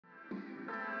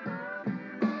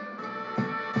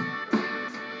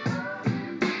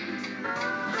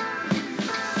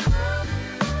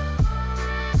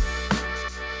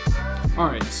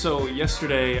Alright, so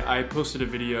yesterday I posted a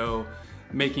video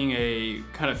making a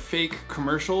kind of fake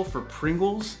commercial for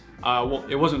Pringles. Well,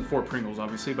 it wasn't for Pringles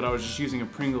obviously, but I was just using a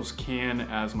Pringles can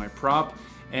as my prop.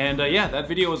 And yeah, that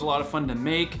video was a lot of fun to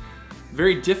make.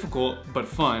 Very difficult, but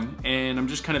fun. And I'm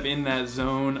just kind of in that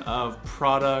zone of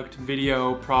product,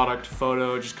 video, product,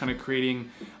 photo, just kind of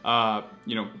creating,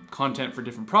 you know, content for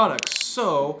different products.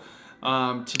 So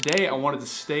today I wanted to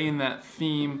stay in that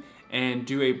theme and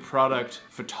do a product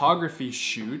photography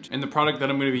shoot. And the product that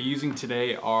I'm gonna be using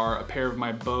today are a pair of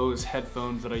my Bose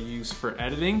headphones that I use for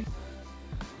editing.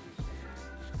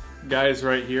 Guys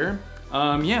right here.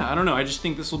 Yeah, I don't know, I just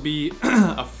think this will be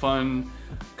a fun,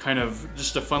 kind of,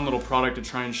 just a fun little product to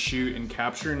try and shoot and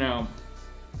capture. Now,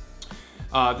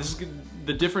 this is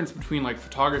the difference between like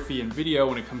photography and video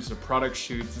when it comes to product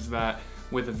shoots is that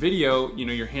with a video, you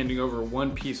know, you're handing over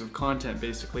one piece of content,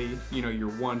 basically, you know, your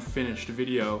one finished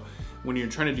video. When you're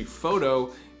trying to do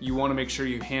photo, you want to make sure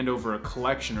you hand over a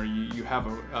collection, or you have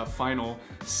a final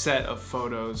set of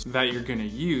photos that you're gonna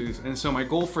use. And so my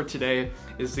goal for today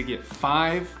is to get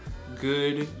 5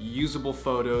 good usable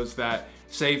photos that,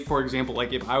 say for example,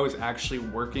 like if I was actually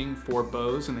working for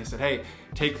Bose and they said, hey,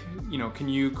 you know, can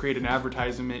you create an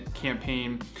advertisement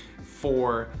campaign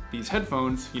for these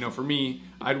headphones? You know, for me,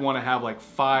 I'd want to have like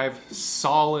 5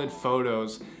 solid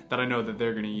photos that I know that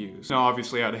they're gonna use. Now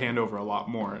obviously I'd hand over a lot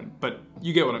more, but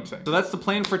you get what I'm saying. So that's the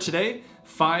plan for today.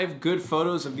 5 good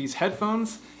photos of these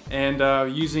headphones, and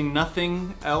using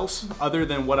nothing else other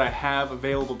than what I have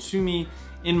available to me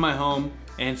in my home.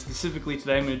 And specifically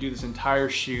today I'm gonna do this entire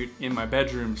shoot in my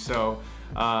bedroom. So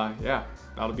yeah,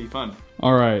 that'll be fun.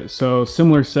 All right, so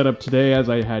similar setup today as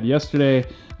I had yesterday.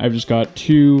 I've just got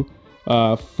 2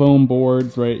 foam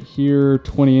boards right here,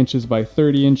 20 inches by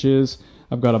 30 inches.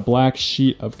 I've got a black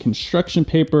sheet of construction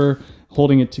paper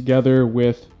holding it together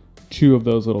with 2 of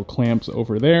those little clamps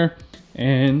over there.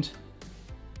 And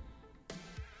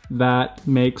that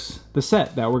makes the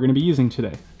set that we're gonna be using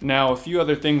today. Now, a few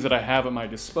other things that I have at my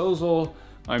disposal.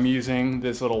 I'm using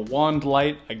this little wand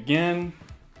light again.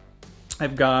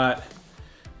 I've got,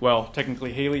 well,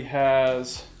 technically Haley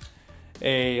has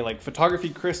a like photography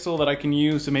crystal that I can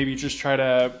use to maybe just try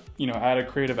to, you know, add a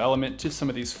creative element to some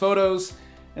of these photos.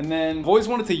 And then I've always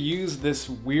wanted to use this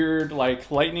weird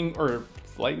like lightning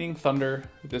thunder,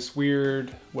 this weird,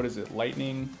 what is it?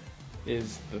 Lightning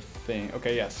is the thing.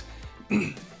 Okay, yes.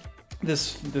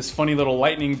 This funny little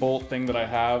lightning bolt thing that I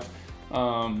have.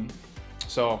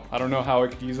 So I don't know how I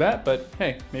could use that, but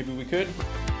hey, maybe we could.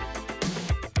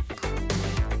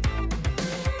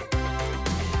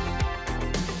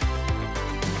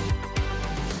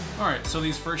 All right, so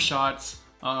these first shots,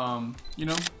 you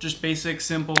know, just basic,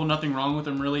 simple, nothing wrong with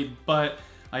them really, but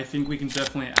I think we can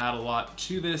definitely add a lot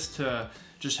to this to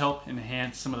just help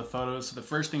enhance some of the photos. So the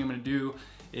first thing I'm gonna do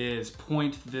is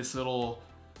point this little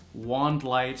wand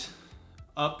light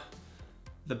up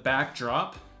the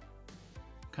backdrop,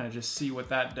 kind of just see what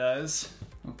that does.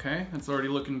 Okay, that's already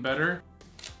looking better.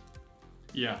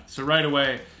 Yeah, so right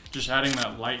away, just adding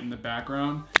that light in the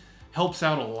background helps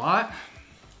out a lot.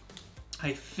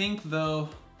 I think though,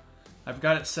 I've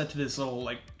got it set to this little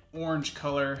like orange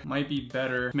color. Might be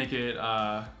better. Make it,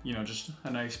 you know, just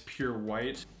a nice pure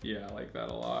white. Yeah, I like that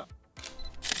a lot.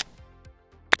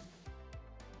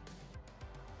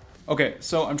 Okay,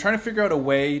 so I'm trying to figure out a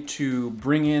way to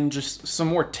bring in just some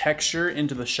more texture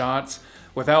into the shots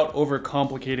without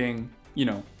overcomplicating, you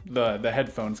know, the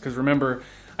headphones. Because remember,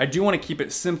 I do want to keep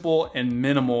it simple and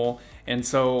minimal. And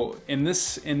so in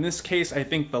this case, I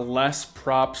think the less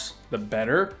props, the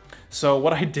better. So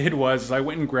what I did was I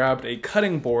went and grabbed a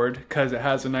cutting board because it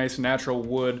has a nice natural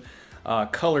wood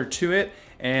color to it.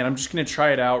 And I'm just gonna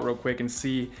try it out real quick and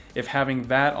see if having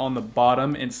that on the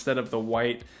bottom instead of the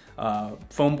white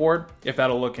foam board, if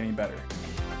that'll look any better.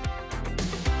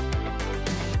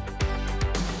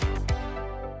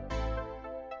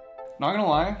 Not gonna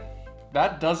lie,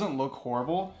 that doesn't look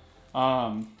horrible.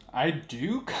 I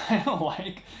do kind of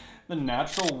like the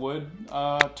natural wood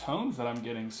tones that I'm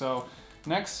getting. So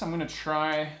next I'm gonna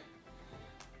try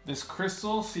this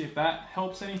crystal, see if that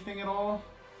helps anything at all.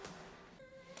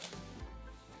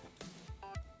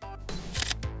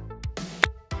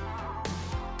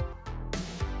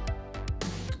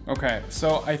 Okay,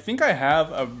 so I think I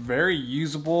have a very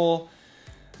usable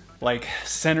like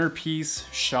centerpiece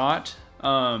shot.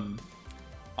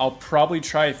 I'll probably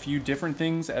try a few different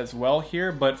things as well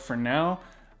here, but for now,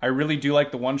 I really do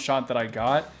like the one shot that I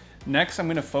got. Next, I'm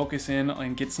gonna focus in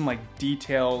and get some like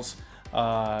details.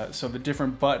 So the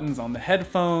different buttons on the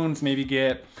headphones, maybe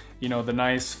get, you know, the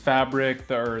nice fabric,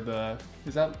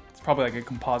 it's probably like a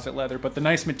composite leather, but the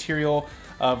nice material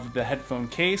of the headphone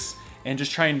case. and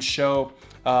just try and show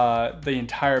the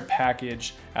entire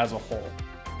package as a whole.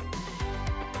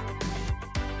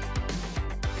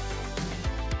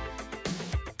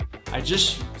 I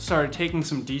just started taking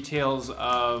some details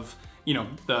of, you know,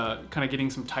 the kind of getting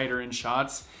some tighter in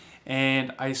shots,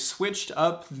 and I switched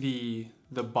up the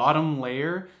bottom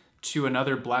layer to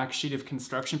another black sheet of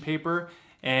construction paper,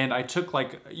 and I took,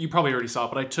 like, you probably already saw it,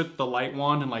 but I took the light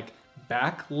wand and like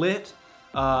backlit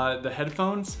the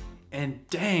headphones, and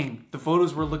dang, the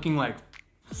photos were looking like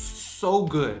so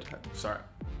good. Sorry.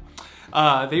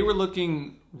 They were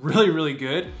looking really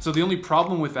good. So the only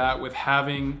problem with that, with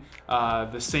having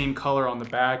the same color on the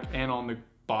back and on the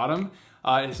bottom,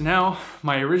 is now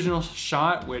my original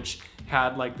shot, which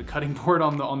had like the cutting board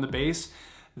on the base,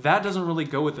 that doesn't really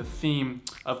go with the theme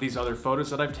of these other photos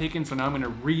that I've taken. So now I'm gonna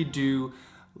redo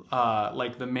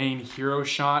like the main hero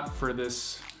shot for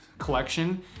this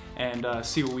collection and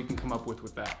see what we can come up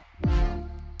with that.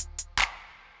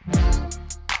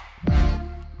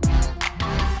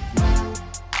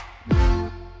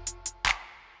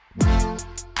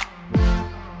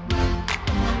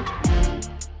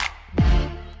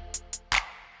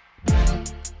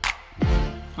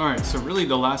 All right, so really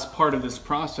the last part of this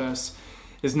process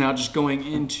is now just going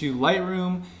into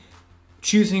Lightroom,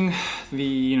 choosing the,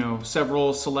 you know,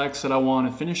 several selects that I want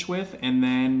to finish with, and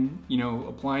then, you know,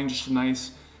 applying just a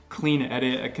nice clean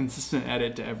edit, a consistent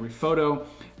edit to every photo.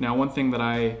 Now, one thing that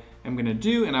I am gonna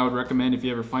do, and I would recommend if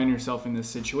you ever find yourself in this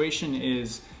situation,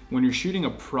 is when you're shooting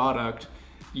a product,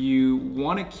 you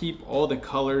want to keep all the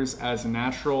colors as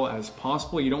natural as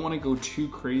possible. You don't want to go too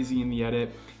crazy in the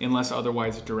edit unless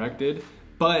otherwise directed.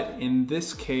 But in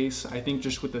this case, I think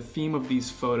just with the theme of these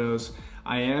photos,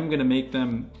 I am gonna make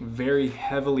them very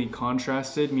heavily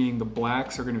contrasted, meaning the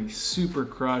blacks are gonna be super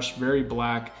crushed, very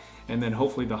black, and then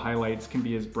hopefully the highlights can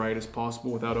be as bright as possible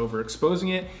without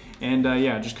overexposing it. And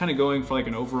yeah, just kind of going for like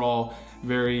an overall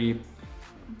very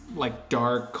like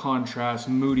dark contrast,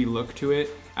 moody look to it,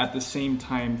 at the same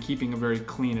time keeping a very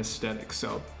clean aesthetic.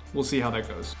 So we'll see how that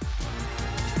goes.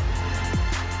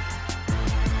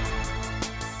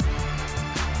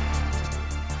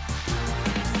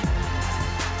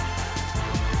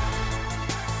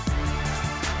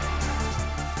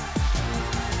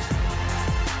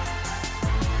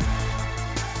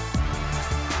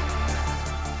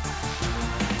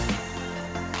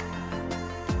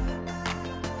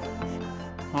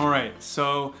 All right,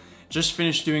 so just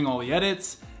finished doing all the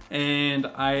edits, and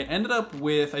I ended up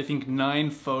with, I think, 9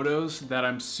 photos that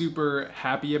I'm super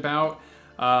happy about.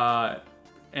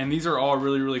 And these are all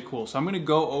really cool. So I'm gonna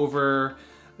go over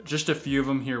just a few of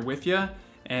them here with you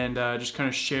and just kind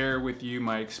of share with you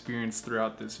my experience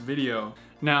throughout this video.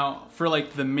 Now, for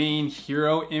like the main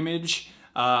hero image,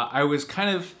 I was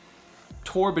kind of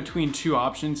torn between 2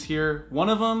 options here. One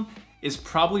of them is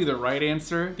probably the right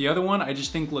answer. The other one I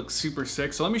just think looks super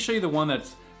sick. So let me show you the one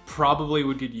that's probably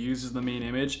would get used as the main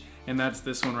image, and that's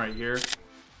this one right here.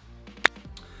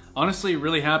 Honestly,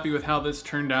 really happy with how this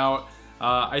turned out.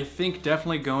 I think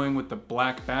definitely going with the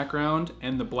black background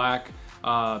and the black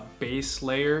base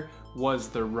layer was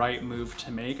the right move to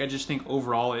make. I just think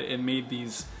overall it made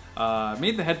these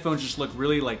made the headphones just look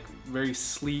really like very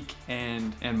sleek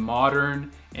and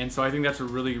modern, and so I think that's a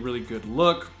really good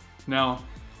look. Now,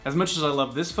 as much as I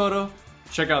love this photo,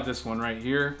 check out this one right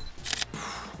here.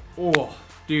 Oh,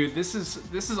 dude, this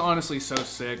is honestly so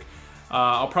sick.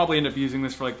 I'll probably end up using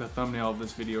this for like the thumbnail of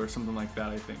this video or something like that,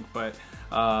 I think. But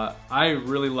I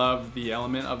really love the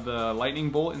element of the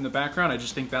lightning bolt in the background. I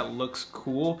just think that looks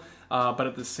cool. But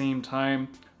at the same time,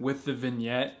 with the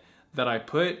vignette that I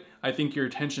put, I think your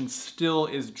attention still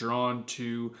is drawn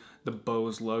to the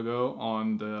Bose logo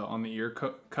on the ear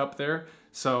cup there.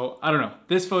 So I don't know,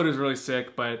 this photo is really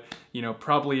sick, but you know,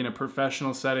 probably in a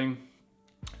professional setting,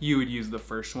 you would use the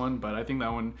first one, but I think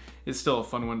that one is still a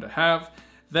fun one to have.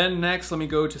 Then next, let me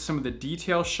go to some of the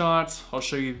detail shots. I'll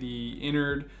show you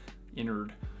the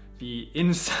the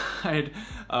inside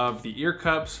of the ear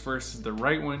cups versus the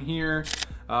right one here.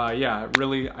 Yeah,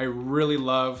 I really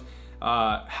love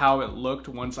how it looked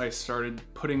once I started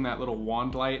putting that little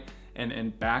wand light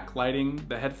and backlighting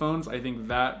the headphones. I think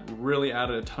that really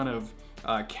added a ton of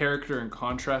character and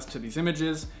contrast to these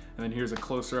images. And then here's a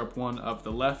closer up one of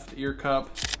the left ear cup.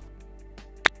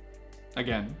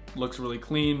 Again, looks really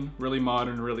clean, really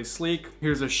modern, really sleek.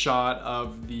 Here's a shot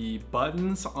of the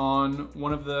buttons on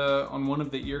one of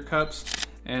the ear cups.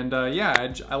 And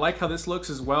yeah, I like how this looks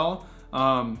as well.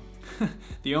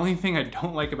 The only thing I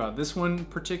don't like about this one in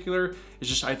particular is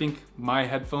just I think my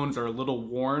headphones are a little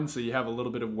worn, so you have a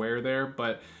little bit of wear there.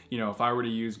 But you know, if I were to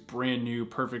use brand new,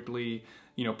 perfectly,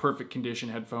 you know, perfect condition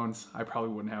headphones, I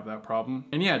probably wouldn't have that problem.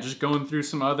 And yeah, just going through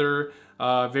some other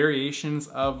variations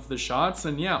of the shots,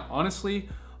 and yeah, honestly,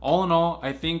 all in all,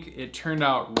 I think it turned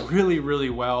out really, really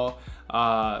well.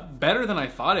 Better than I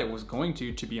thought it was going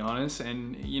to be honest.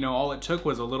 And you know, all it took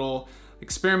was a little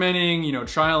experimenting, you know,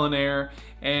 trial and error.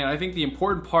 And I think the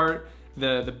important part,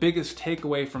 the biggest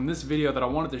takeaway from this video that I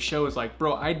wanted to show is like,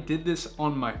 bro, I did this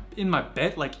in my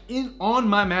bed, like on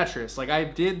my mattress. Like I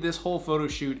did this whole photo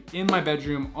shoot in my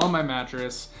bedroom on my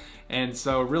mattress. And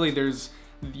so really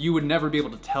you would never be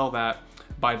able to tell that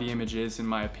by the images, in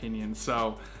my opinion.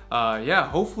 So yeah,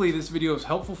 hopefully this video was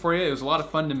helpful for you. It was a lot of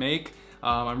fun to make.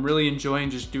 I'm really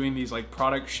enjoying just doing these like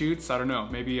product shoots. I don't know,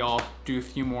 maybe I'll do a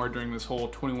few more during this whole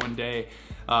 21-day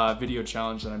video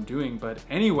challenge that I'm doing. But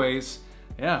anyways,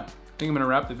 yeah, I think I'm gonna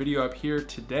wrap the video up here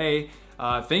today.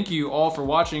 Thank you all for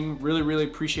watching. Really, really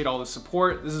appreciate all the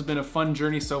support. This has been a fun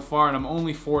journey so far, and I'm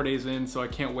only 4 days in, so I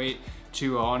can't wait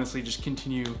to honestly just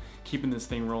continue keeping this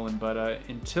thing rolling. But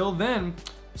until then,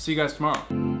 see you guys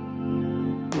tomorrow.